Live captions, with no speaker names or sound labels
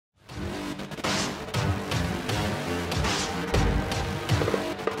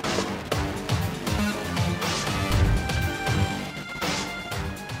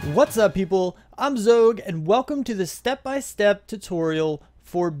What's up, people? I'm Xogue and welcome to the step-by-step tutorial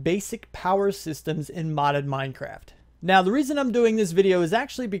for basic power systems in modded Minecraft. Now, the reason I'm doing this video is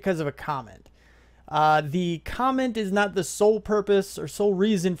actually because of a comment. The comment is not the sole purpose or sole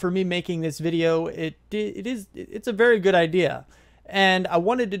reason for me making this video. It's a very good idea, and I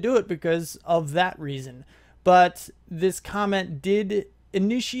wanted to do it because of that reason. But this comment did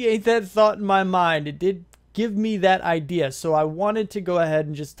initiate that thought in my mind. It did give me that idea, so I wanted to go ahead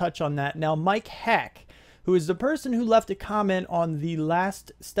and just touch on that. Now, Mike Hack, who is the person who left a comment on the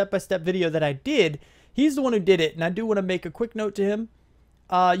last step-by-step video that I did, he's the one who did it, and I do want to make a quick note to him.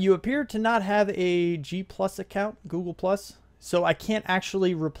 You appear to not have a G+ account, Google+, so I can't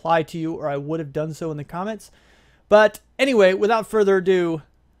actually reply to you, or I would have done so in the comments. But anyway, without further ado,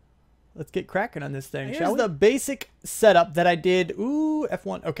 let's get cracking on this thing, shall we? Here's the basic setup that I did. Ooh,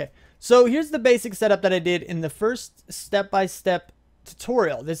 F1. Okay. So here's the basic setup that I did in the first step-by-step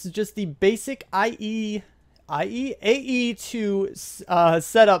tutorial. This is just the basic AE2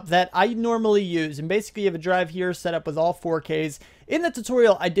 setup that I normally use. And basically you have a drive here set up with all 4Ks. In the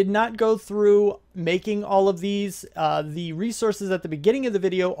tutorial, I did not go through making all of these. The resources at the beginning of the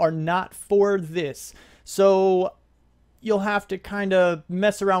video are not for this. So you'll have to kind of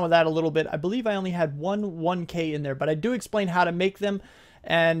mess around with that a little bit. I believe I only had one 1K in there, but I do explain how to make them.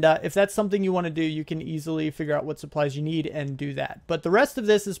 And if that's something you want to do, you can easily figure out what supplies you need and do that. But the rest of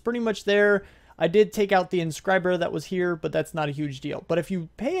this is pretty much there. I did take out the inscriber that was here, but that's not a huge deal. But if you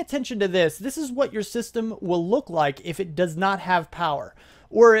pay attention to this, this is what your system will look like if it does not have power.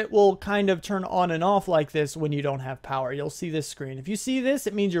 Or it will kind of turn on and off like this when you don't have power. You'll see this screen. If you see this,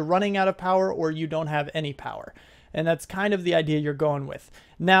 it means you're running out of power or you don't have any power. And that's kind of the idea you're going with.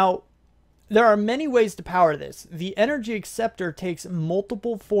 Now, there are many ways to power this. The energy acceptor takes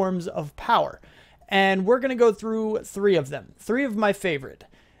multiple forms of power, and we're going to go through 3 of them. 3 of my favorite.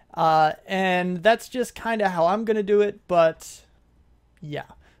 And that's just kind of how I'm going to do it, but yeah.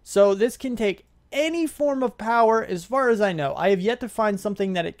 So this can take any form of power as far as I know. I have yet to find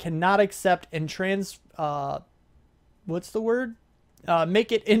something that it cannot accept and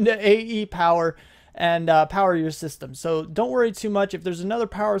make it into AE power and power your system. So don't worry too much. If there's another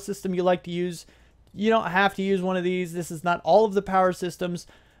power system you like to use, you don't have to use one of these. This is not all of the power systems,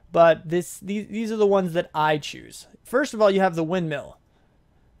 but these are the ones that I choose. First of all, you have the windmill.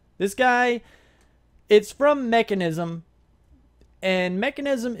 This guy, it's from Mechanism, and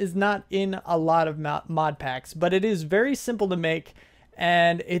Mechanism is not in a lot of mod packs, but it is very simple to make,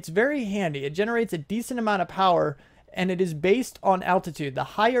 and it's very handy. It generates a decent amount of power, and it is based on altitude. The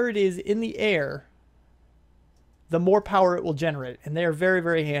higher it is in the air, the more power it will generate, and they are very,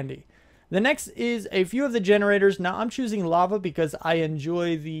 very handy. The next is a few of the generators. Now, I'm choosing lava because I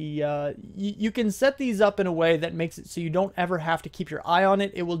enjoy the... you can set these up in a way that makes it so you don't ever have to keep your eye on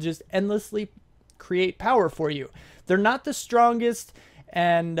it. It will just endlessly create power for you. They're not the strongest,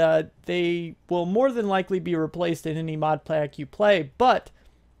 and they will more than likely be replaced in any mod pack you play, but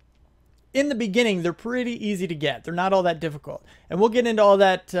in the beginning, they're pretty easy to get. They're not all that difficult. And we'll get into all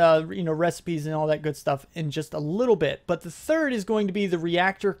that, recipes and all that good stuff in just a little bit. But the third is going to be the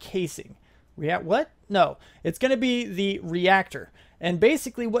reactor casing. What? No. It's going to be the reactor. And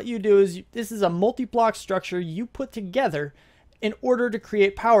basically what you do is, this is a multi-block structure you put together in order to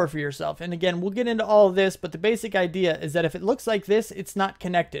create power for yourself. And again, we'll get into all of this, but the basic idea is that if it looks like this, it's not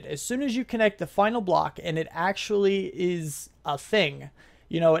connected. As soon as you connect the final block and it actually is a thing,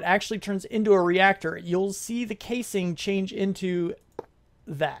 it actually turns into a reactor, you'll see the casing change into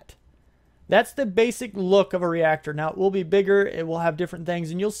that. That's the basic look of a reactor. Now, it will be bigger, it will have different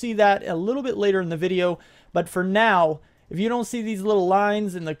things, and you'll see that a little bit later in the video. But for now, if you don't see these little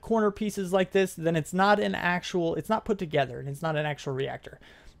lines in the corner pieces like this, then it's not put together, and it's not an actual reactor.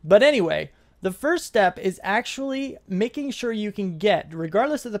 But anyway, the first step is actually making sure you can get,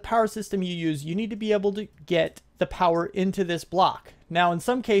 regardless of the power system you use, you need to be able to get the power into this block. Now, in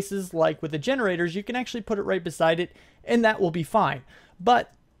some cases, like with the generators, you can actually put it right beside it, and that will be fine.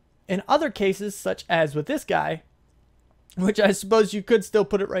 But in other cases, such as with this guy, which I suppose you could still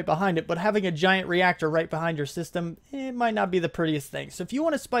put it right behind it, but having a giant reactor right behind your system, it might not be the prettiest thing. So if you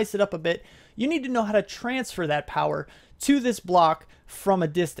want to spice it up a bit, you need to know how to transfer that power to this block from a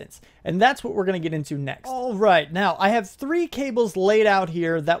distance. And that's what we're going to get into next. All right, now I have 3 cables laid out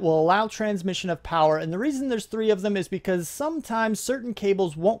here that will allow transmission of power. And the reason there's 3 of them is because sometimes certain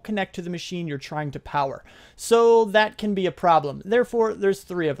cables won't connect to the machine you're trying to power. So that can be a problem. Therefore, there's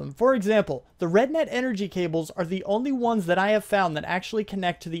 3 of them. For example, the RedNet energy cables are the only ones that I have found that actually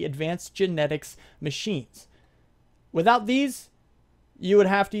connect to the advanced genetics machines. Without these, you would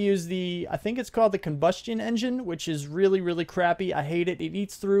have to use the, I think it's called the combustion engine, which is really, really crappy. I hate it. It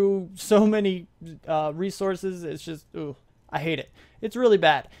eats through so many resources. It's just, ooh, I hate it. It's really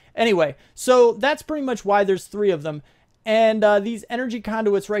bad. Anyway, so that's pretty much why there's 3 of them. And these energy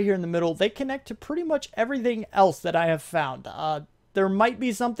conduits right here in the middle, they connect to pretty much everything else that I have found. There might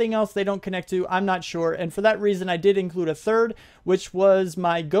be something else they don't connect to. I'm not sure. And for that reason, I did include a third, which was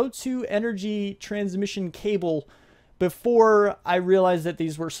my go-to energy transmission cable before I realized that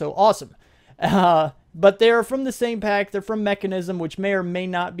these were so awesome. But they're from the same pack. They're from Mechanism, which may or may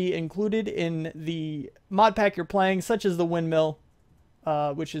not be included in the mod pack you're playing, such as the windmill,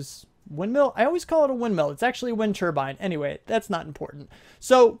 which is windmill. I always call it a windmill. It's actually a wind turbine. Anyway, that's not important.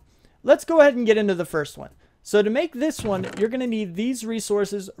 So let's go ahead and get into the first one. So to make this one, you're going to need these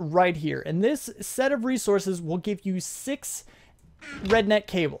resources right here. And this set of resources will give you 6 red net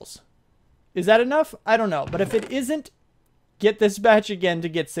cables. Is that enough? I don't know. But if it isn't, get this batch again to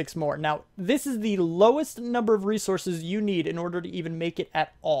get 6 more. Now, this is the lowest number of resources you need in order to even make it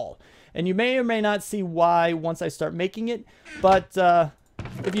at all. And you may or may not see why once I start making it. But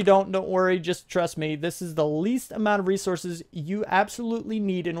if you don't worry. Just trust me. This is the least amount of resources you absolutely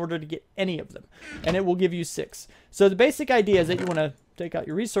need in order to get any of them. And it will give you 6. So the basic idea is that you want to take out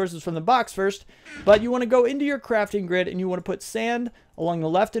your resources from the box first, but you want to go into your crafting grid and you want to put sand along the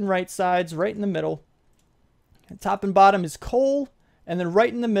left and right sides, right in the middle. And top and bottom is coal, and then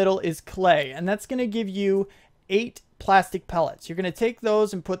right in the middle is clay, and that's going to give you 8 plastic pellets. You're going to take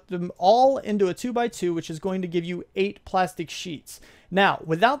those and put them all into a 2x2, which is going to give you 8 plastic sheets. Now,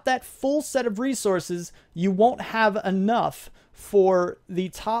 without that full set of resources, you won't have enough for the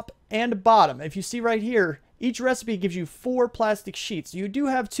top and bottom. If you see right here, each recipe gives you 4 plastic sheets. You do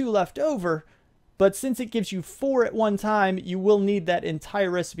have 2 left over, but since it gives you 4 at one time, you will need that entire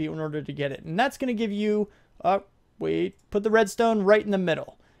recipe in order to get it. And that's going to give you, put the redstone right in the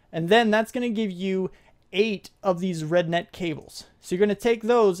middle. And then that's going to give you 8 of these red net cables. So you're going to take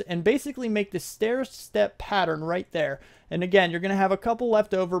those and basically make the stair-step pattern right there. And again, you're going to have a couple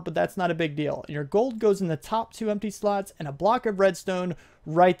left over, but that's not a big deal. And your gold goes in the top 2 empty slots and a block of redstone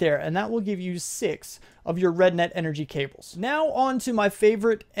right there. And that will give you 6 of your red net energy cables. Now on to my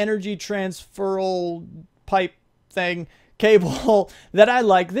favorite energy transferal pipe thing, cable that I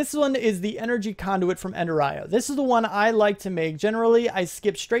like. This one is the energy conduit from Ender.io. This is the one I like to make. Generally, I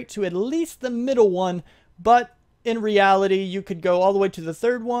skip straight to at least the middle one, but in reality, you could go all the way to the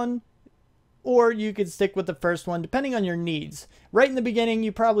 3rd one, or you could stick with the first one, depending on your needs. Right in the beginning,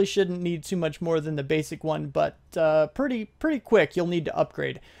 you probably shouldn't need too much more than the basic one, but pretty quick, you'll need to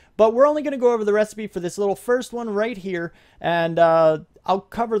upgrade. But we're only going to go over the recipe for this little first one right here, and I'll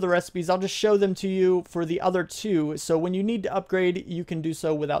cover the recipes. I'll just show them to you for the other 2, so when you need to upgrade, you can do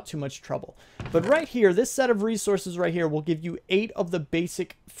so without too much trouble. But right here, this set of resources right here will give you 8 of the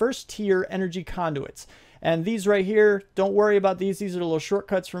basic first tier energy conduits. And these right here, don't worry about these. These are the little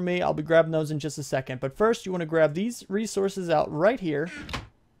shortcuts for me. I'll be grabbing those in just a second. But first, you want to grab these resources out right here.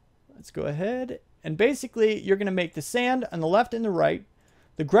 Let's go ahead. And basically, you're going to make the sand on the left and the right.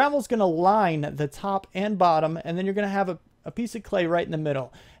 The gravel's going to line the top and bottom. And then you're going to have a piece of clay right in the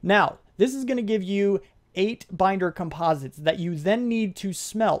middle. Now, this is going to give you 8 binder composites that you then need to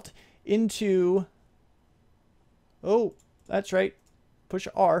smelt into... Oh, that's right. Push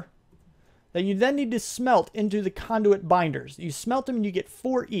R. That you then need to smelt into the conduit binders. You smelt them and you get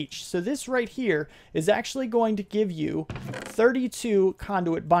 4 each. So this right here is actually going to give you 32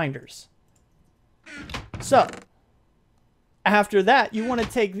 conduit binders. So after that, you want to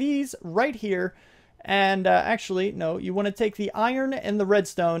take these right here and actually, no, you want to take the iron and the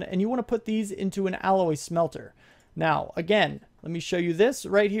redstone and you want to put these into an alloy smelter. Now, again, let me show you this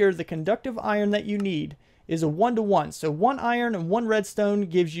right here. The conductive iron that you need is a 1-to-1. So 1 iron and 1 redstone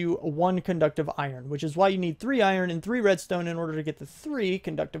gives you 1 conductive iron, which is why you need 3 iron and 3 redstone in order to get the 3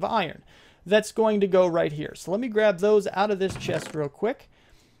 conductive iron. That's going to go right here. So let me grab those out of this chest real quick.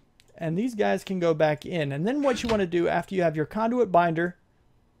 And these guys can go back in. And then what you want to do after you have your conduit binder,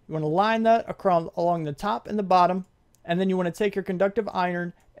 you want to line that across along the top and the bottom. And then you want to take your conductive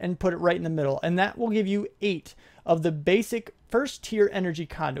iron and put it right in the middle. And that will give you 8 of the basic first tier energy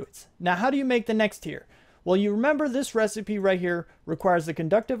conduits. Now, how do you make the next tier? Well, you remember this recipe right here requires the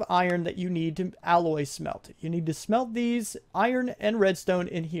conductive iron that you need to alloy smelt. You need to smelt these iron and redstone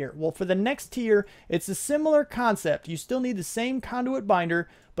in here. Well, for the next tier, it's a similar concept. You still need the same conduit binder,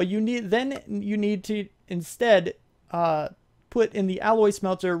 but you need to instead put in the alloy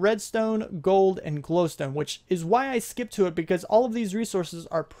smelter redstone, gold, and glowstone, which is why I skipped to it, because all of these resources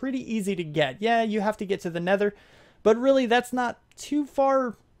are pretty easy to get. Yeah, you have to get to the nether, but really that's not too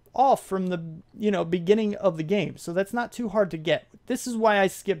far off from the, beginning of the game. So that's not too hard to get. This is why I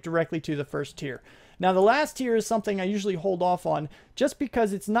skip directly to the first tier. Now, the last tier is something I usually hold off on just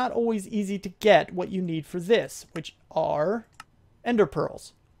because it's not always easy to get what you need for this, which are ender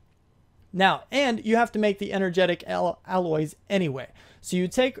pearls. Now, and you have to make the energetic alloys anyway. So you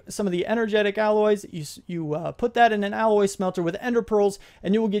take some of the energetic alloys, you put that in an alloy smelter with ender pearls,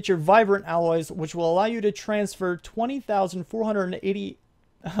 and you will get your vibrant alloys, which will allow you to transfer 20,480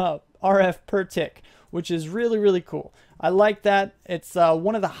 RF per tick, which is really, really cool. I like that. It's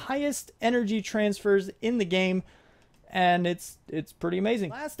one of the highest energy transfers in the game, and it's pretty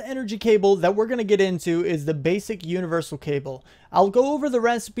amazing. Last energy cable that we're going to get into is the basic universal cable. I'll go over the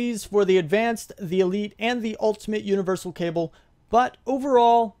recipes for the advanced, the elite, and the ultimate universal cable, but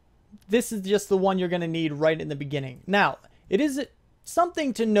overall, this is just the one you're going to need right in the beginning. Now, it is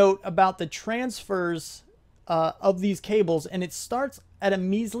something to note about the transfers of these cables, and it starts at a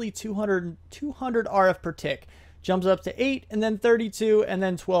measly 200 RF per tick, jumps up to 8, and then 32, and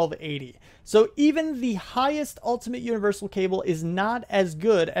then 1280. So even the highest ultimate universal cable is not as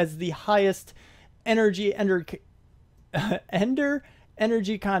good as the highest energy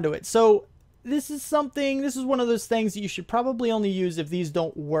energy conduit. So this is one of those things that you should probably only use if these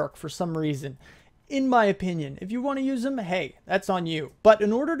don't work for some reason. In my opinion, if you want to use them, hey, that's on you. But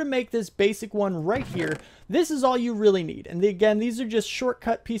in order to make this basic one right here, this is all you really need. And again, these are just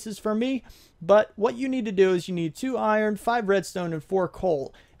shortcut pieces for me. But what you need to do is you need 2 iron, 5 redstone, and 4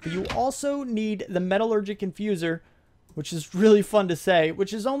 coal. But you also need the metallurgic infuser, which is really fun to say,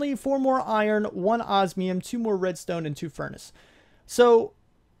 which is only 4 more iron, 1 osmium, 2 more redstone, and 2 furnace. So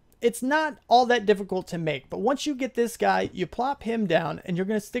it's not all that difficult to make, but once you get this guy, you plop him down, and you're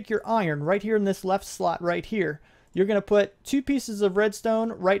going to stick your iron right here in this left slot right here. You're going to put 2 pieces of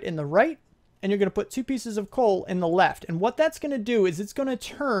redstone right in the right, and you're going to put 2 pieces of coal in the left. And what that's going to do is it's going to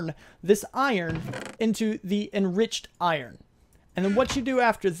turn this iron into the enriched iron. And then what you do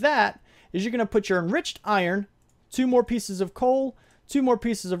after that is you're going to put your enriched iron, 2 more pieces of coal, 2 more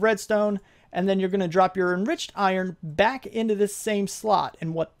pieces of redstone, and then you're going to drop your enriched iron back into this same slot.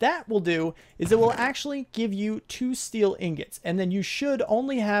 And what that will do is it will actually give you 2 steel ingots, and then you should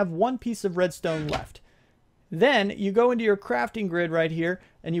only have 1 piece of redstone left. Then you go into your crafting grid right here,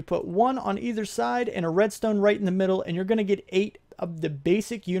 and you put 1 on either side and a redstone right in the middle, and you're going to get 8 of the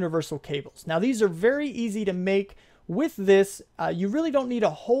basic universal cables. Now, these are very easy to make. With this, you really don't need a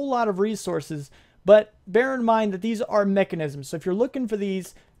whole lot of resources, but bear in mind that these are mechanisms. So if you're looking for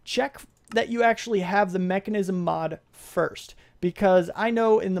these, check that you actually have the mechanism mod first, because I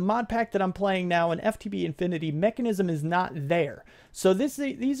know in the mod pack that I'm playing now in FTB Infinity, mechanism is not there. So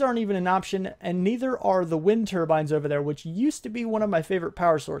these aren't even an option, and neither are the wind turbines over there, which used to be one of my favorite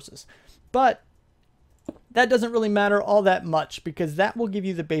power sources. But that doesn't really matter all that much, because that will give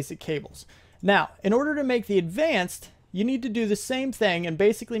you the basic cables. Now, in order to make the advanced, you need to do the same thing and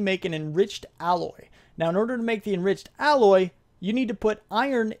basically make an enriched alloy. Now, in order to make the enriched alloy, you need to put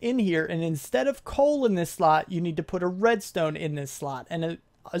iron in here, and instead of coal in this slot, you need to put a redstone in this slot, and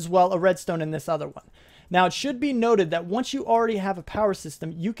as well a redstone in this other one. Now, it should be noted that once you already have a power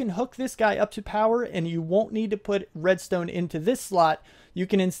system, you can hook this guy up to power, and you won't need to put redstone into this slot. You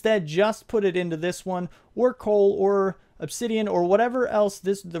can instead just put it into this one, or coal, or obsidian, or whatever else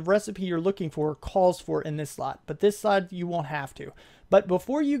the recipe you're looking for calls for in this slot. But this slot, you won't have to. But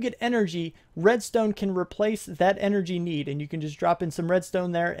before you get energy, redstone can replace that energy need, and you can just drop in some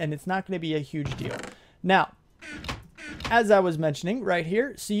redstone there, and it's not going to be a huge deal. Now, as I was mentioning right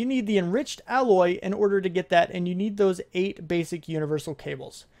here, so you need the enriched alloy in order to get that, and you need those 8 basic universal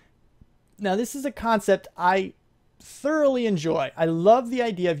cables. Now, this is a concept I thoroughly enjoy. I love the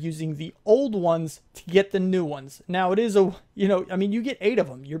idea of using the old ones to get the new ones. Now, it is you get 8 of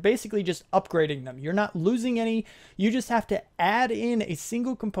them. You're basically just upgrading them. You're not losing any. You just have to add in a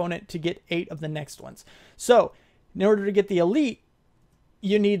single component to get 8 of the next ones. So, in order to get the elite,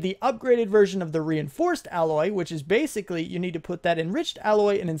 you need the upgraded version of the reinforced alloy, which is basically you need to put that enriched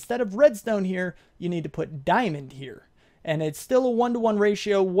alloy, and instead of redstone here, you need to put diamond here. And it's still a 1-to-1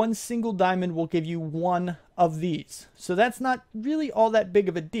 ratio. 1 single diamond will give you 1 of these. So that's not really all that big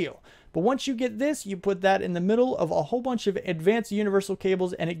of a deal. But once you get this, you put that in the middle of a whole bunch of advanced universal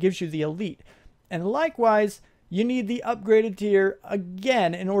cables, and it gives you the elite. And likewise, you need the upgraded tier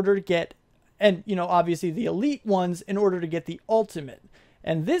again in order to get, and obviously the elite ones in order to get the ultimate.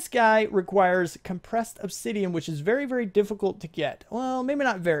 And this guy requires compressed obsidian, which is very, very difficult to get. Well, maybe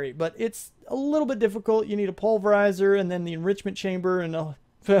not very, but it's a little bit difficult. You need a pulverizer and then the enrichment chamber and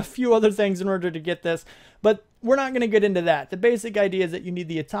a few other things in order to get this. But we're not going to get into that. The basic idea is that you need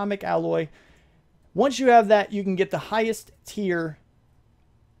the atomic alloy. Once you have that, you can get the highest tier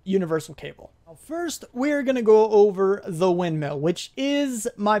universal cable. First, we're going to go over the windmill, which is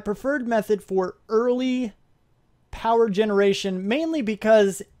my preferred method for early power generation, mainly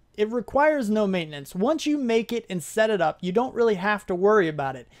because it requires no maintenance. Once you make it and set it up, you don't really have to worry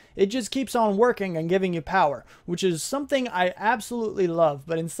about it. It just keeps on working and giving you power, which is something I absolutely love.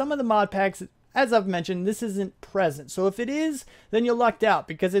 But in some of the mod packs, as I've mentioned, this isn't present. So if it is, then you're lucked out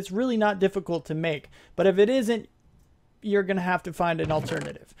because it's really not difficult to make. But if it isn't, you're going to have to find an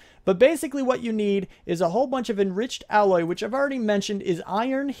alternative. But basically what you need is a whole bunch of enriched alloy, which I've already mentioned is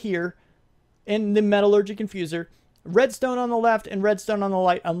iron here in the metallurgic infuser, redstone on the left and redstone on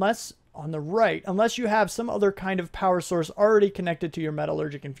the right, unless you have some other kind of power source already connected to your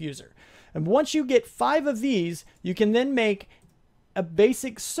metallurgic infuser. And once you get 5 of these, you can then make a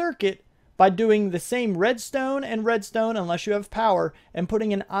basic circuit by doing the same redstone and redstone, unless you have power, and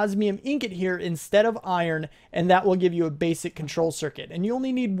putting an osmium ingot here instead of iron, and that will give you a basic control circuit. And you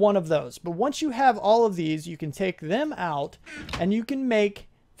only need 1 of those. But once you have all of these, you can take them out, and you can make,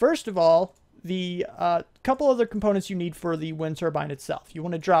 first of all, the couple other components you need for the wind turbine itself. You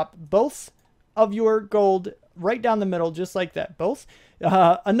want to drop both of your gold right down the middle, just like that. Both.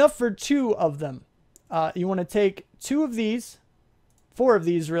 Enough for 2 of them. You want to take 2 of these, 4 of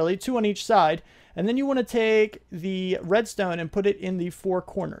these really, 2 on each side, and then you want to take the redstone and put it in the 4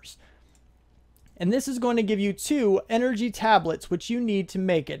 corners. And this is going to give you 2 energy tablets, which you need to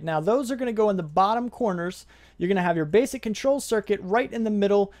make it. Now those are going to go in the bottom corners. You're going to have your basic control circuit right in the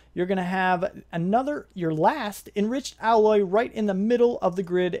middle. You're going to have your last enriched alloy right in the middle of the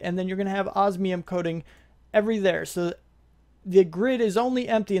grid, and then you're going to have osmium coating there. So the grid is only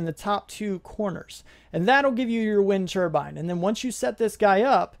empty in the top 2 corners, and that'll give you your wind turbine. And then once you set this guy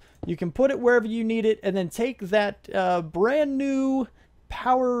up, you can put it wherever you need it, and then take that brand new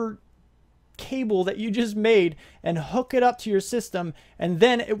power cable that you just made and hook it up to your system, and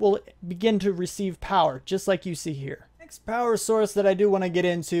then it will begin to receive power, just like you see here. Next power source that I do want to get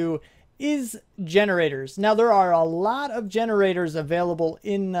into is generators. Now there are a lot of generators available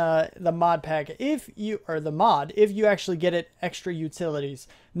in the mod pack if you actually get it extra utilities.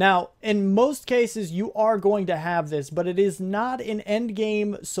 Now in most cases you are going to have this, but it is not an end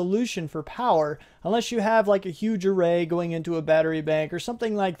game solution for power unless you have like a huge array going into a battery bank or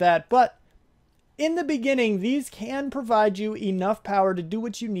something like that. But in the beginning, these can provide you enough power to do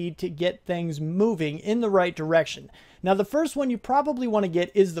what you need to get things moving in the right direction. Now, the first one you probably want to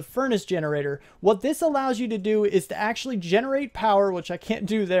get is the furnace generator. What this allows you to do is to actually generate power, which I can't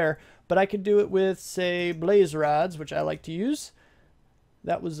do there, but I could do it with, say, blaze rods, which I like to use.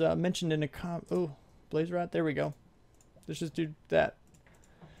 That was mentioned in a blaze rod. There we go. Let's just do that.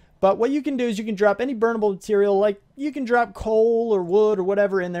 But what you can do is you can drop any burnable material, like you can drop coal or wood or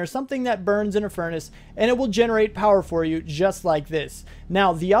whatever in there, something that burns in a furnace, and it will generate power for you just like this.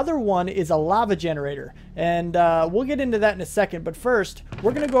 Now, the other one is a lava generator, and we'll get into that in a second. But first,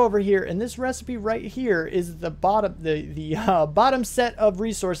 we're going to go over here, and this recipe right here is the bottom, bottom set of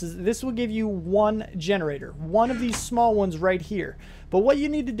resources. This will give you 1 generator, 1 of these small ones right here. But what you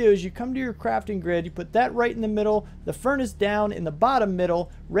need to do is you come to your crafting grid, you put that right in the middle, the furnace down in the bottom middle,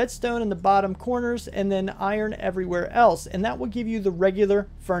 redstone in the bottom corners, and then iron everywhere else. And that will give you the regular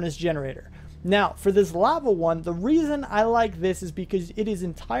furnace generator. Now, for this lava one, the reason I like this is because it is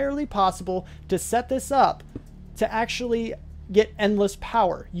entirely possible to set this up to actually get endless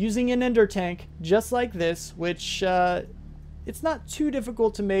power using an ender tank just like this, which it's not too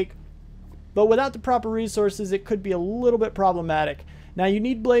difficult to make, but without the proper resources, it could be a little bit problematic. Now, you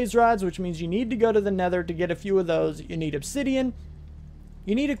need blaze rods, which means you need to go to the nether to get a few of those. You need obsidian.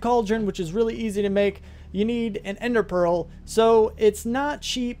 You need a cauldron, which is really easy to make. You need an ender pearl. So it's not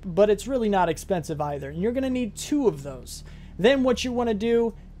cheap, but it's really not expensive either. And you're going to need 2 of those. Then what you want to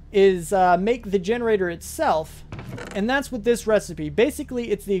do is make the generator itself. And that's with this recipe.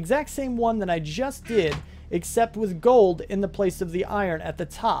 Basically, it's the exact same one that I just did, except with gold in the place of the iron at the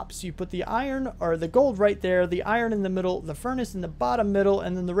top. So you put the iron or the gold right there, the iron in the middle, the furnace in the bottom middle,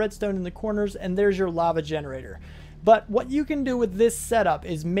 and then the redstone in the corners, and there's your lava generator. But what you can do with this setup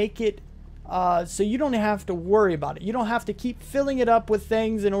is make it so you don't have to worry about it. You don't have to keep filling it up with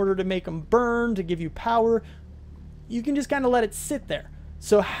things in order to make them burn, to give you power. You can just kind of let it sit there.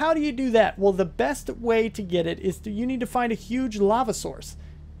 So how do you do that? Well, the best way to get it is you need to find a huge lava source.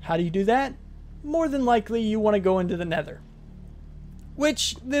 How do you do that? More than likely you want to go into the nether,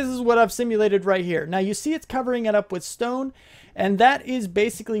 which this is what I've simulated right here. Now you see it's covering it up with stone, and that is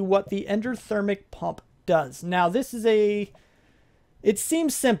basically what the endothermic pump does. Now this is it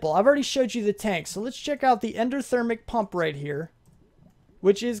seems simple. I've already showed you the tank, so let's check out the endothermic pump right here.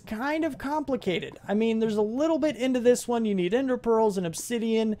 which is kind of complicated. I mean, there's a little bit into this one. You need ender pearls and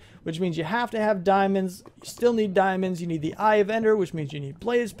obsidian, which means you have to have diamonds. You still need diamonds. You need the Eye of Ender, which means you need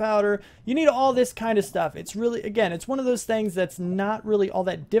blaze powder. You need all this kind of stuff. It's really, again, it's one of those things that's not really all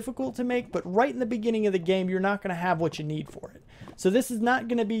that difficult to make, but right in the beginning of the game, you're not going to have what you need for it. So this is not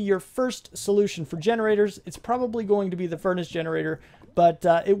going to be your first solution for generators. It's probably going to be the furnace generator, but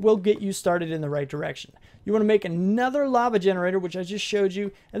it will get you started in the right direction. You want to make another lava generator, which I just showed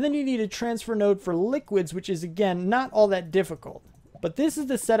you, and then you need a transfer node for liquids, which is, again, not all that difficult. But this is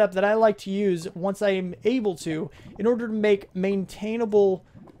the setup that I like to use once I am able to, in order to make maintainable,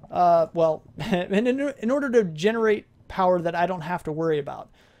 in order to generate power that I don't have to worry about.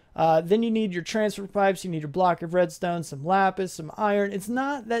 Then you need your transfer pipes, you need your block of redstone, some lapis, some iron. It's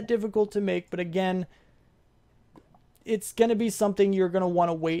not that difficult to make, but again, it's going to be something you're going to want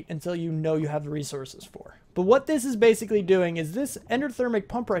to wait until you know you have the resources for. But what this is basically doing is this endothermic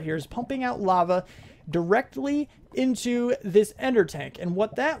pump right here is pumping out lava directly into this ender tank. And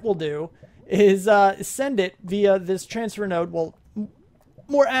what that will do is send it via this transfer node. Well,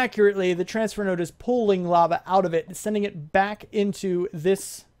 more accurately, the transfer node is pulling lava out of it and sending it back into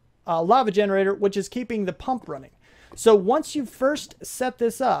this lava generator, which is keeping the pump running. So once you first set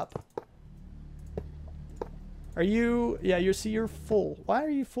this up, are you, yeah, you see you're full. Why are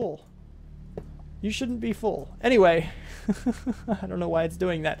you full? You shouldn't be full. Anyway, I don't know why it's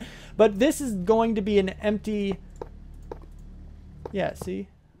doing that. But this is going to be an empty, yeah, see?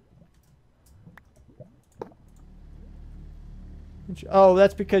 Oh,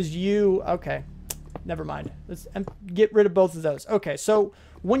 that's because you, okay. Never mind. Let's get rid of both of those. Okay, so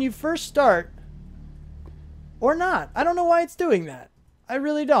when you first start, or not, I don't know why it's doing that. I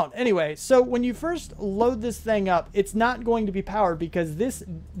really don't. Anyway, so when you first load this thing up, it's not going to be powered because this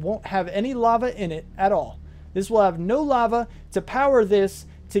won't have any lava in it at all. This will have no lava to power this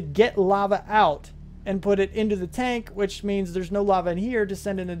to get lava out and put it into the tank, which means there's no lava in here to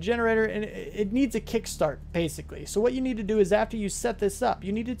send in a generator, and it needs a kickstart, basically. So what you need to do is after you set this up,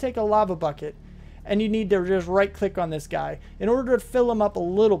 you need to take a lava bucket and you need to just right click on this guy in order to fill him up a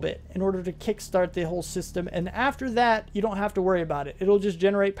little bit in order to kickstart the whole system. And after that, you don't have to worry about it. It'll just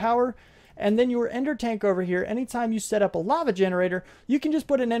generate power. And then your ender tank over here, anytime you set up a lava generator, you can just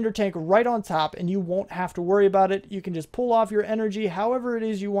put an ender tank right on top and you won't have to worry about it. You can just pull off your energy however it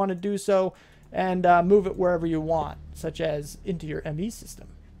is you want to do so and move it wherever you want, such as into your ME system.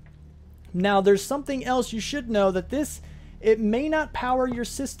 Now, there's something else you should know, that it may not power your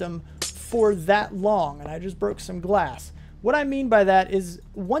system for that long. And I just broke some glass. What I mean by that is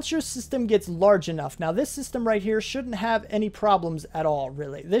once your system gets large enough, now this system right here shouldn't have any problems at all,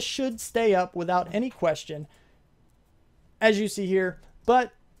 really. This should stay up without any question, as you see here.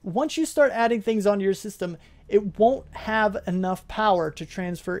 But once you start adding things onto your system, it won't have enough power to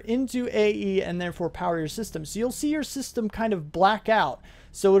transfer into AE and therefore power your system. So you'll see your system kind of black out.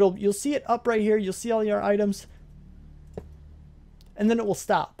 So you'll see it up right here. You'll see all your items, and then it will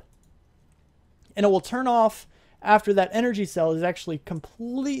stop. And it will turn off after that energy cell is actually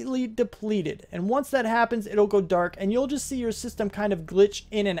completely depleted. And once that happens, it'll go dark, and you'll just see your system kind of glitch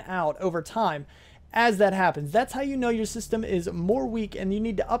in and out over time as that happens. That's how you know your system is more weak and you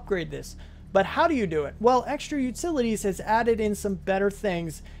need to upgrade this. But how do you do it? Well, Extra Utilities has added in some better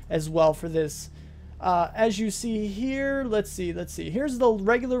things as well for this. As you see here, let's see. Here's the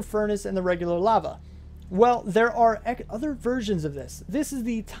regular furnace and the regular lava. Well, there are other versions of this. This is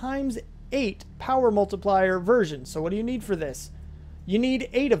the ×8 power multiplier version. So what do you need for this? You need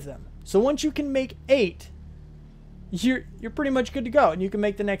 8 of them. So once you can make 8, you're pretty much good to go, and you can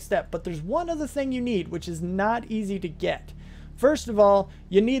make the next step. But there's one other thing you need, which is not easy to get. First of all,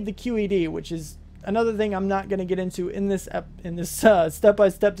 you need the QED, which is another thing I'm not going to get into in this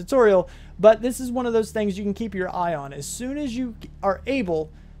step-by-step tutorial, but this is one of those things you can keep your eye on. As soon as you are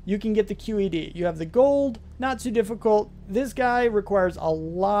able, you can get the QED. You have the gold, not too difficult. This guy requires a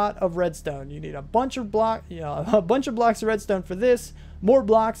lot of redstone. You need a bunch of blocks of redstone for this, more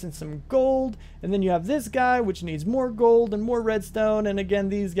blocks and some gold. And then you have this guy, which needs more gold and more redstone. And again,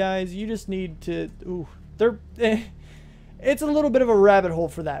 these guys, you just need to, it's a little bit of a rabbit hole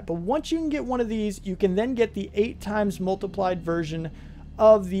for that. But once you can get one of these, you can then get the 8 times multiplied version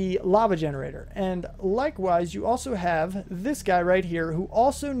of the lava generator. And likewise, you also have this guy right here who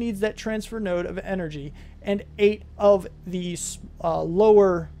also needs that transfer node of energy and 8 of the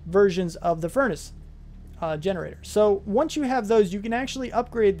lower versions of the furnace generator. So once you have those, you can actually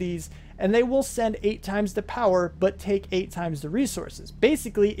upgrade these and they will send 8 times the power but take 8 times the resources.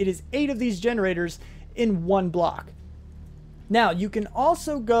 Basically, it is 8 of these generators in one block. Now, you can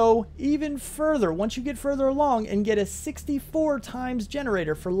also go even further once you get further along and get a 64 times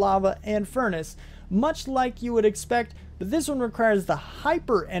generator for lava and furnace, much like you would expect, but this one requires the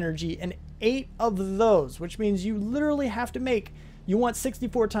hyper energy and 8 of those, which means you literally have to make, you want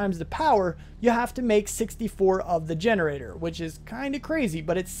 64 times the power, you have to make 64 of the generator, which is kind of crazy,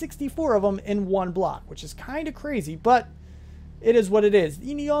 but it's 64 of them in one block, which is kind of crazy, but it is what it is.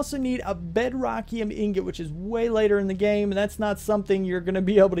 You also need a bedrockium ingot, which is way later in the game, and that's not something you're going to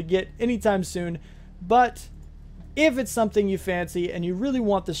be able to get anytime soon, but if it's something you fancy and you really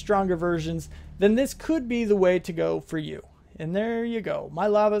want the stronger versions, then this could be the way to go for you. And there you go. My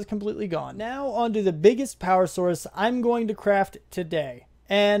lava is completely gone. Now onto the biggest power source I'm going to craft today.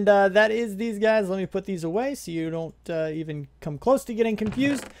 And that is these guys. Let me put these away so you don't even come close to getting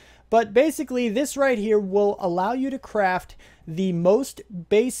confused. But basically this right here will allow you to craft the most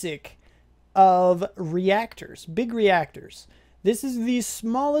basic of reactors, big reactors. This is the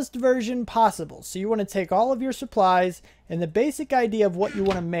smallest version possible. So you want to take all of your supplies, and the basic idea of what you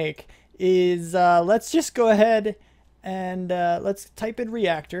want to make is, let's just go ahead and let's type in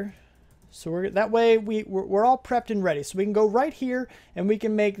reactor. So that way we're all prepped and ready. So we can go right here and we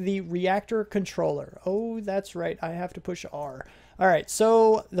can make the reactor controller. Oh, that's right. I have to push R. All right.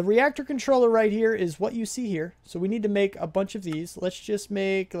 So the reactor controller right here is what you see here. So we need to make a bunch of these. Let's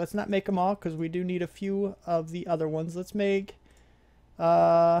not make them all because we do need a few of the other ones. Let's make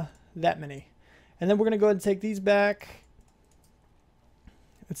that many. And then we're going to go ahead and take these back.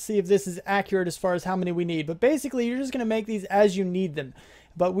 Let's see if this is accurate as far as how many we need. But basically, you're just going to make these as you need them.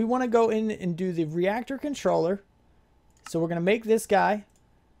 But we want to go in and do the reactor controller. So we're going to make this guy.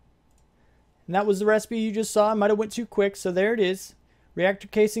 And that was the recipe you just saw. I might have went too quick. So there it is. Reactor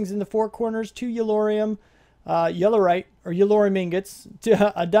casings in the 4 corners, 2 yellorium, yellorite, or yellorium ingots,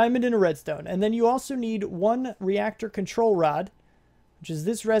 a diamond and a redstone. And then you also need 1 reactor control rod, which is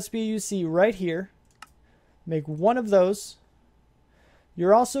this recipe you see right here. Make 1 of those.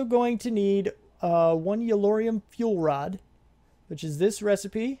 You're also going to need 1 yellorium fuel rod, which is this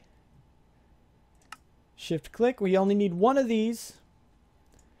recipe. Shift click. We only need 1 of these.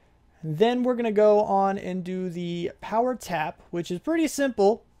 And then we're going to go on and do the power tap, which is pretty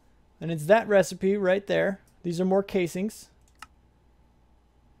simple. And it's that recipe right there. These are more casings.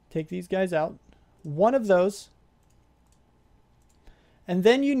 Take these guys out. 1 of those. And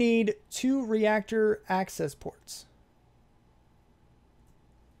then you need 2 reactor access ports.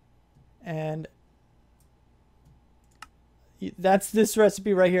 And that's this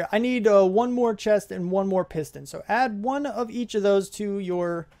recipe right here. I need 1 more chest and 1 more piston. So add 1 of each of those to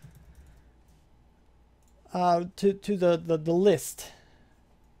your the list.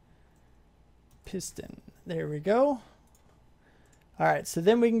 Piston. There we go. All right, so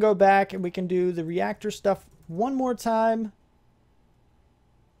then we can go back and we can do the reactor stuff 1 more time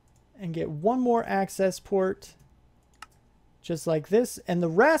and get 1 more access port. Just like this. And the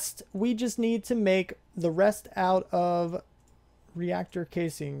rest, we just need to make the rest out of reactor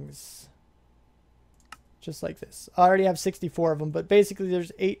casings. Just like this. I already have 64 of them, but basically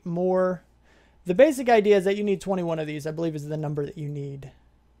there's 8 more. The basic idea is that you need 21 of these, I believe is the number that you need.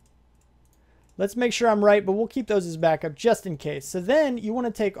 Let's make sure I'm right, but we'll keep those as backup just in case. So then you want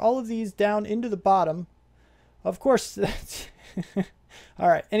to take all of these down into the bottom. Of course, all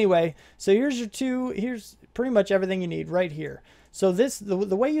right, anyway, so here's your 2, here's pretty much everything you need right here. So this, the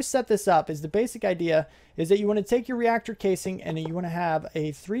way you set this up is the basic idea is that you want to take your reactor casing and you want to have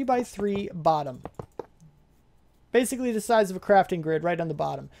a 3x3 bottom. Basically the size of a crafting grid right on the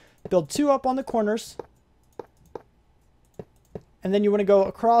bottom. Build 2 up on the corners. And then you want to go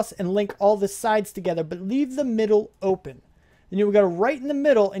across and link all the sides together, but leave the middle open. Then you go right in the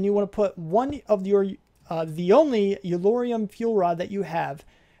middle and you want to put 1 of your, the only yellorium fuel rod that you have,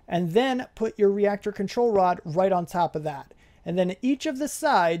 and then put your reactor control rod right on top of that. And then each of the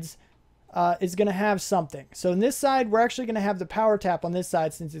sides is going to have something. So in this side, we're actually going to have the power tap on this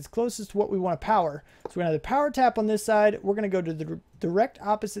side since it's closest to what we want to power. So we're going to have the power tap on this side. We're going to go to the direct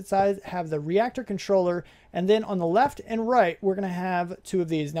opposite side, have the reactor controller, and then on the left and right, we're going to have 2 of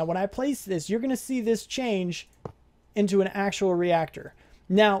these. Now, when I place this, you're going to see this change into an actual reactor.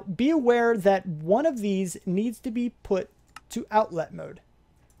 Now, be aware that 1 of these needs to be put to outlet mode.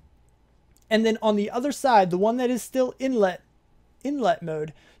 And then on the other side, the one that is still inlet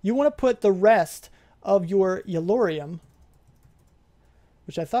mode, you want to put the rest of your yellorium,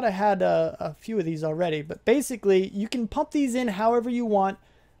 which I thought I had a few of these already, but basically you can pump these in however you want.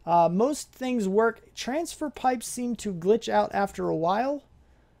 Most things work. Transfer pipes seem to glitch out after a while.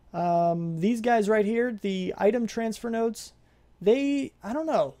 These guys right here, the item transfer nodes, I don't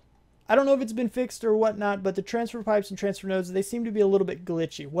know. I don't know if it's been fixed or whatnot, but the transfer pipes and transfer nodes, they seem to be a little bit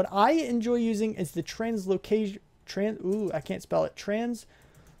glitchy. What I enjoy using is the translocation, I can't spell it. Translocate,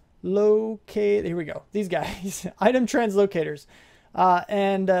 here we go. These guys, item translocators.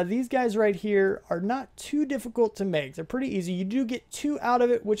 These guys right here are not too difficult to make. They're pretty easy. You do get 2 out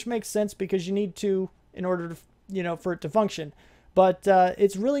of it, which makes sense because you need 2 in order to, you know, for it to function. But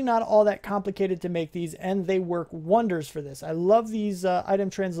it's really not all that complicated to make these, and they work wonders for this. I love these item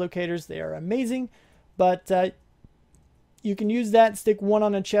translocators. They are amazing, but you can use that, stick 1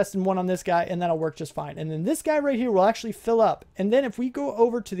 on a chest and 1 on this guy, and that'll work just fine. And then this guy right here will actually fill up. And then if we go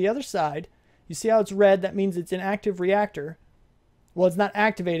over to the other side, you see how it's red? That means it's an active reactor. Well, it's not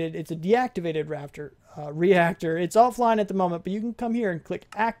activated. It's a deactivated reactor. It's offline at the moment, but you can come here and click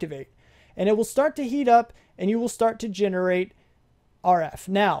activate. And it will start to heat up, and you will start to generate RF.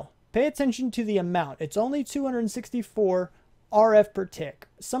 Now, pay attention to the amount. It's only 264 RF per tick,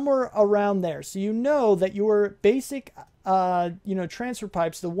 somewhere around there. So you know that your basic, transfer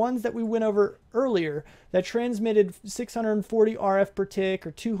pipes, the ones that we went over earlier that transmitted 640 RF per tick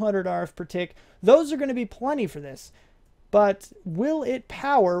or 200 RF per tick, those are going to be plenty for this. But will it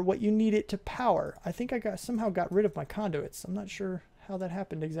power what you need it to power? I think I somehow got rid of my conduits. I'm not sure how that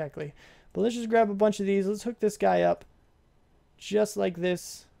happened exactly. But let's just grab a bunch of these. Let's hook this guy up. Just like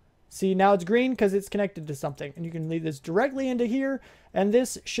this. See, now it's green because it's connected to something. And you can lead this directly into here. And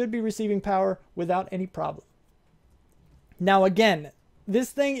this should be receiving power without any problem. Now again, this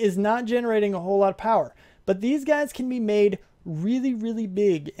thing is not generating a whole lot of power. But these guys can be made really, really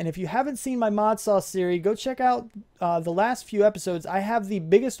big. And if you haven't seen my mod saw series, go check out the last few episodes. I have the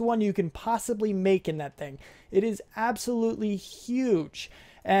biggest one you can possibly make in that thing. It is absolutely huge.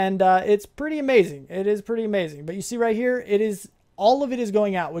 And it's pretty amazing. It is pretty amazing. But you see right here, all of it is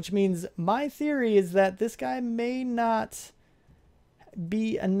going out, which means my theory is that this guy may not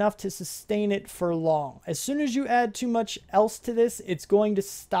be enough to sustain it for long. As soon as you add too much else to this, it's going to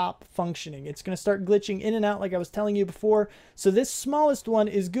stop functioning. It's going to start glitching in and out like I was telling you before. So this smallest one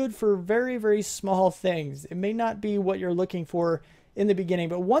is good for very, very small things. It may not be what you're looking for in the beginning,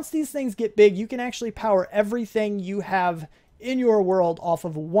 but once these things get big, you can actually power everything you have in your world off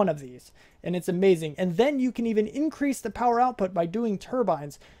of one of these, and it's amazing. And then you can even increase the power output by doing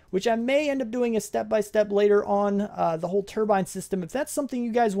turbines, which I may end up doing a step-by-step later on, the whole turbine system. If that's something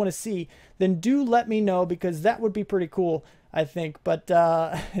you guys want to see, then do let me know, because that would be pretty cool, I think. But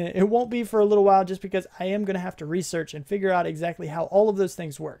it won't be for a little while, just because I am going to have to research and figure out exactly how all of those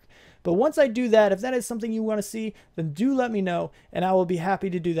things work. But once I do that, if that is something you want to see, then do let me know, and I will be happy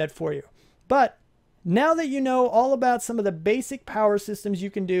to do that for you. But now that you know all about some of the basic power systems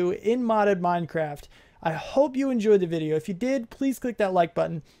you can do in modded Minecraft, I hope you enjoyed the video. If you did, please click that like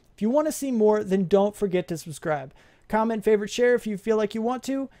button. If you want to see more, then don't forget to subscribe. Comment, favorite, share if you feel like you want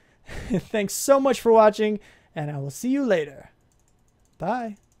to. Thanks so much for watching, and I will see you later.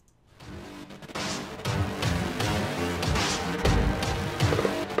 Bye.